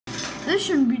This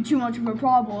shouldn't be too much of a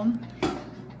problem.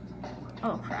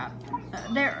 Oh crap.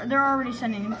 They're already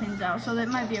sending things out, so that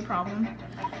might be a problem.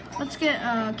 Let's get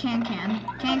Can.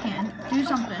 Do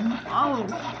something.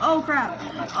 Oh crap.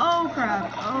 Oh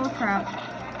crap.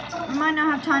 We might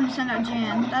not have time to send out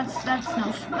Jan.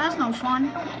 That's no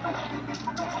fun.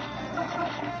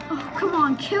 Oh, come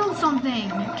on, kill something.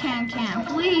 Can,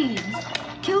 please.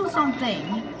 Kill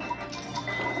something.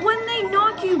 When they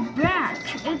knock you back,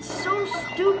 it's so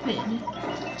stupid.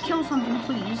 Kill something,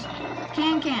 please.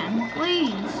 Can,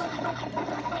 please.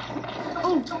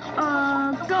 Oh,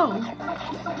 go.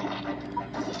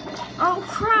 Oh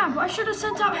crap, I should have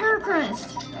sent out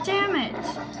Heracrest. Damn it.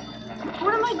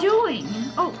 What am I doing?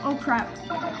 Oh crap.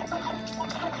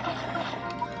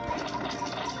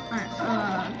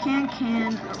 Alright,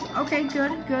 Can. Okay,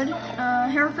 good.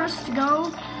 Heracrest,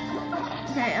 go.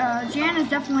 Okay, Jan is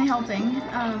definitely helping.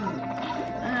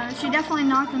 She definitely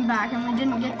knocked him back, and we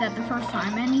didn't get that the first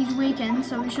time. And he's weakened,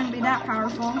 so he shouldn't be that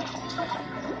powerful.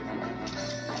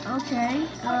 Okay,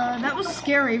 that was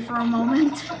scary for a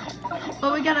moment.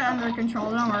 But we got it under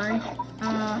control, don't worry.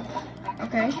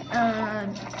 Okay,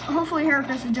 hopefully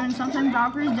Heracrest is doing something.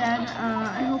 Valkyrie's dead.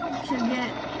 I hope to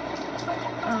get,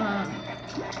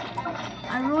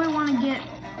 I really want to get,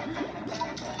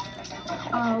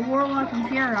 Warlock and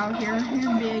Pierre out here.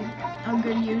 He'd be a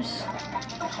good use.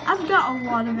 I've got a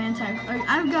lot of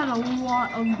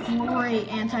great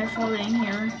anti-floating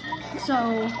here.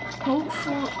 So,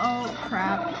 hopefully, oh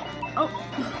crap. Oh,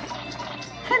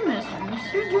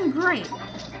 Headmistress, you're doing great.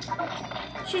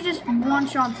 She just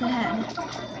one-shots the head.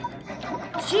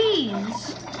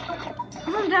 Jeez.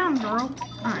 Calm down, girl.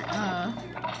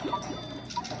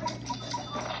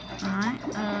 Alright,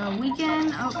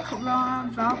 weekend. Oh, come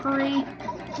on, Valkyrie.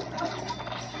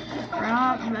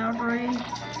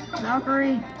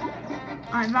 Valkyrie.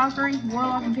 Alright, Valkyrie,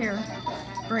 Warlock, and Pierre.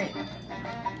 Great.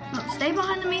 Oh, stay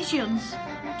behind the meat shields.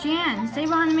 Jan, stay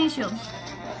behind the meat shields.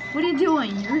 What are you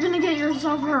doing? You're gonna get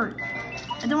yourself hurt.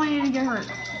 I don't want you to get hurt.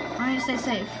 I want you to stay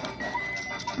safe.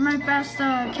 I'm my best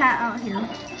cat out here.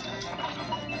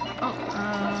 Oh,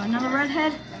 another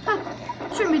redhead.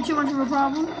 Shouldn't be too much of a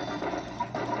problem.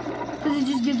 Because he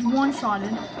just gets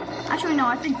one-shotted. Actually, no,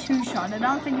 I think two-shotted. I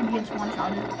don't think he gets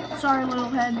one-shotted. Sorry, little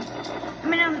head. I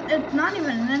mean, it's not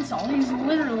even an insult. He's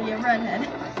literally a redhead.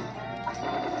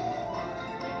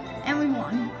 And we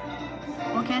won.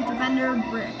 Volcanic Defender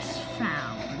bricks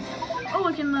found. Oh,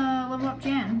 I can level up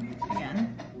Jan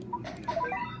again.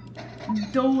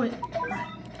 Do it.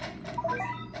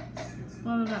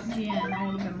 Level up Jan a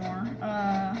little bit more.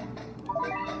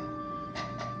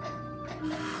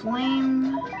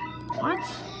 Flame. What?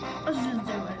 Let's just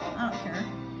do it. I don't care.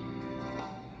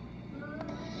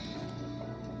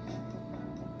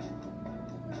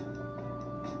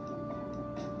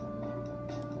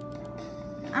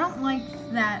 I don't like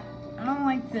that. I don't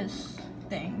like this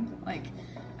thing. Like,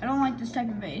 I don't like this type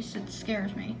of base. It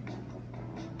scares me.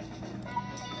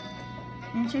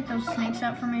 Can you take those snakes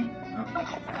out for me? Oh.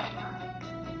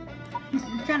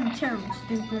 You're kind of terrible,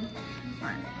 stupid.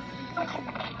 Alright.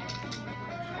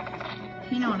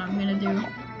 You know what I'm gonna do.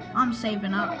 I'm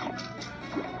saving up.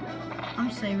 I'm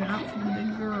saving up for the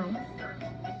big girl.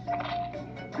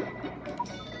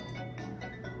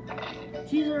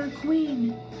 She's our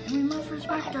queen, and we must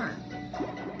respect her.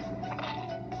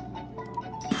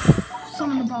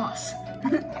 Summon the boss.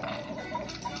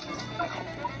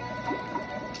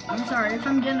 I'm sorry if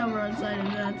I'm getting overexcited.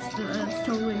 That's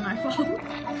totally my fault.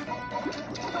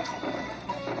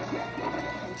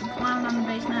 I'm flying on the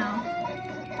base now.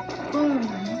 Boom.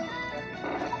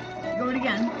 Go it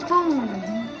again. Boom.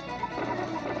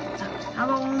 How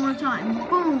about one more time?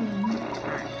 Boom.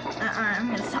 Alright, I'm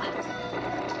gonna stop.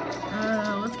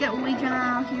 Let's get Weakener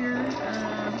out here.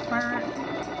 Pirate.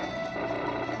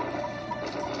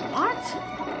 What?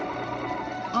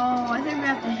 Oh, I think we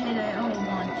have to hit it a whole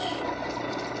bunch.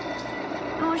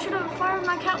 Oh, I should have fired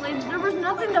my cat laser. There was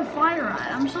nothing to fire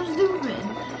at. I'm so stupid.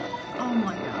 Oh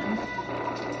my god.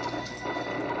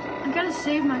 I gotta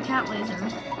save my cat laser.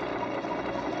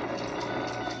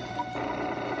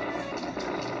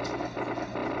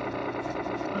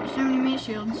 Oh, so many meat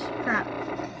shields. Crap.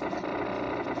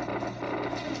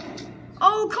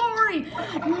 Oh, Corey!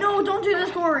 No, don't do this,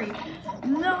 Corey!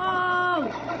 No!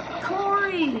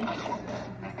 Corey!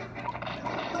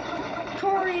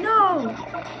 Corey, no!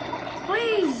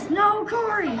 Please! No,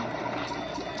 Corey!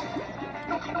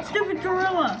 Stupid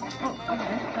gorilla! Oh,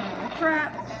 okay.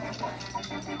 Crap.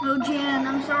 Oh, Jan,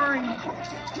 I'm sorry.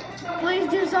 Please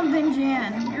do something,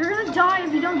 Jan. You're gonna die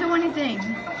if you don't do anything.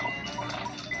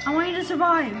 I want you to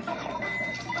survive.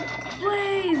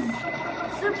 Please!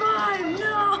 Survive!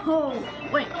 No!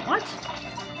 Wait, what?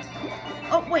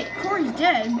 Oh, wait, Corey's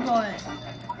dead, but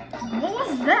what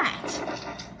was that?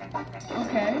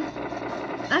 Okay.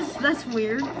 That's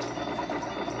weird.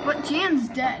 But Jan's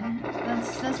dead.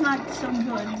 That's not so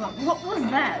good, but what was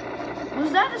that?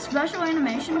 Was that a special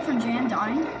animation for Jan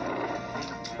dying?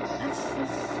 That's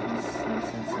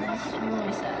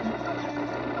really sad.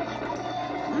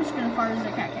 I'm just gonna fire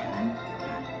the cat cannon.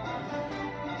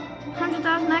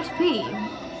 100,000 XP.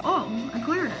 Oh, I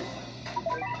cleared it.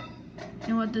 You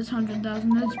know what this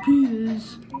 100,000 XP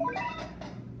is?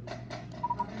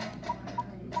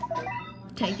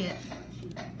 Take it.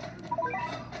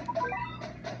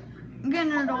 I'm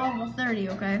getting her to level 30,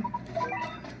 okay?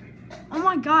 Oh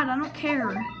my god, I don't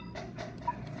care.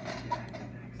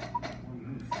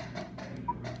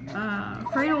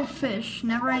 Cradle Fish,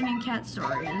 Never-Ending Cat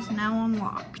Story is now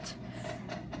unlocked.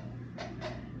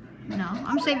 No,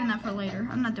 I'm saving that for later.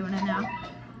 I'm not doing it now.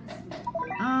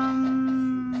 I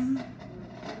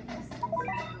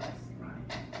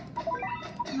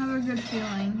have a good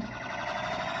feeling.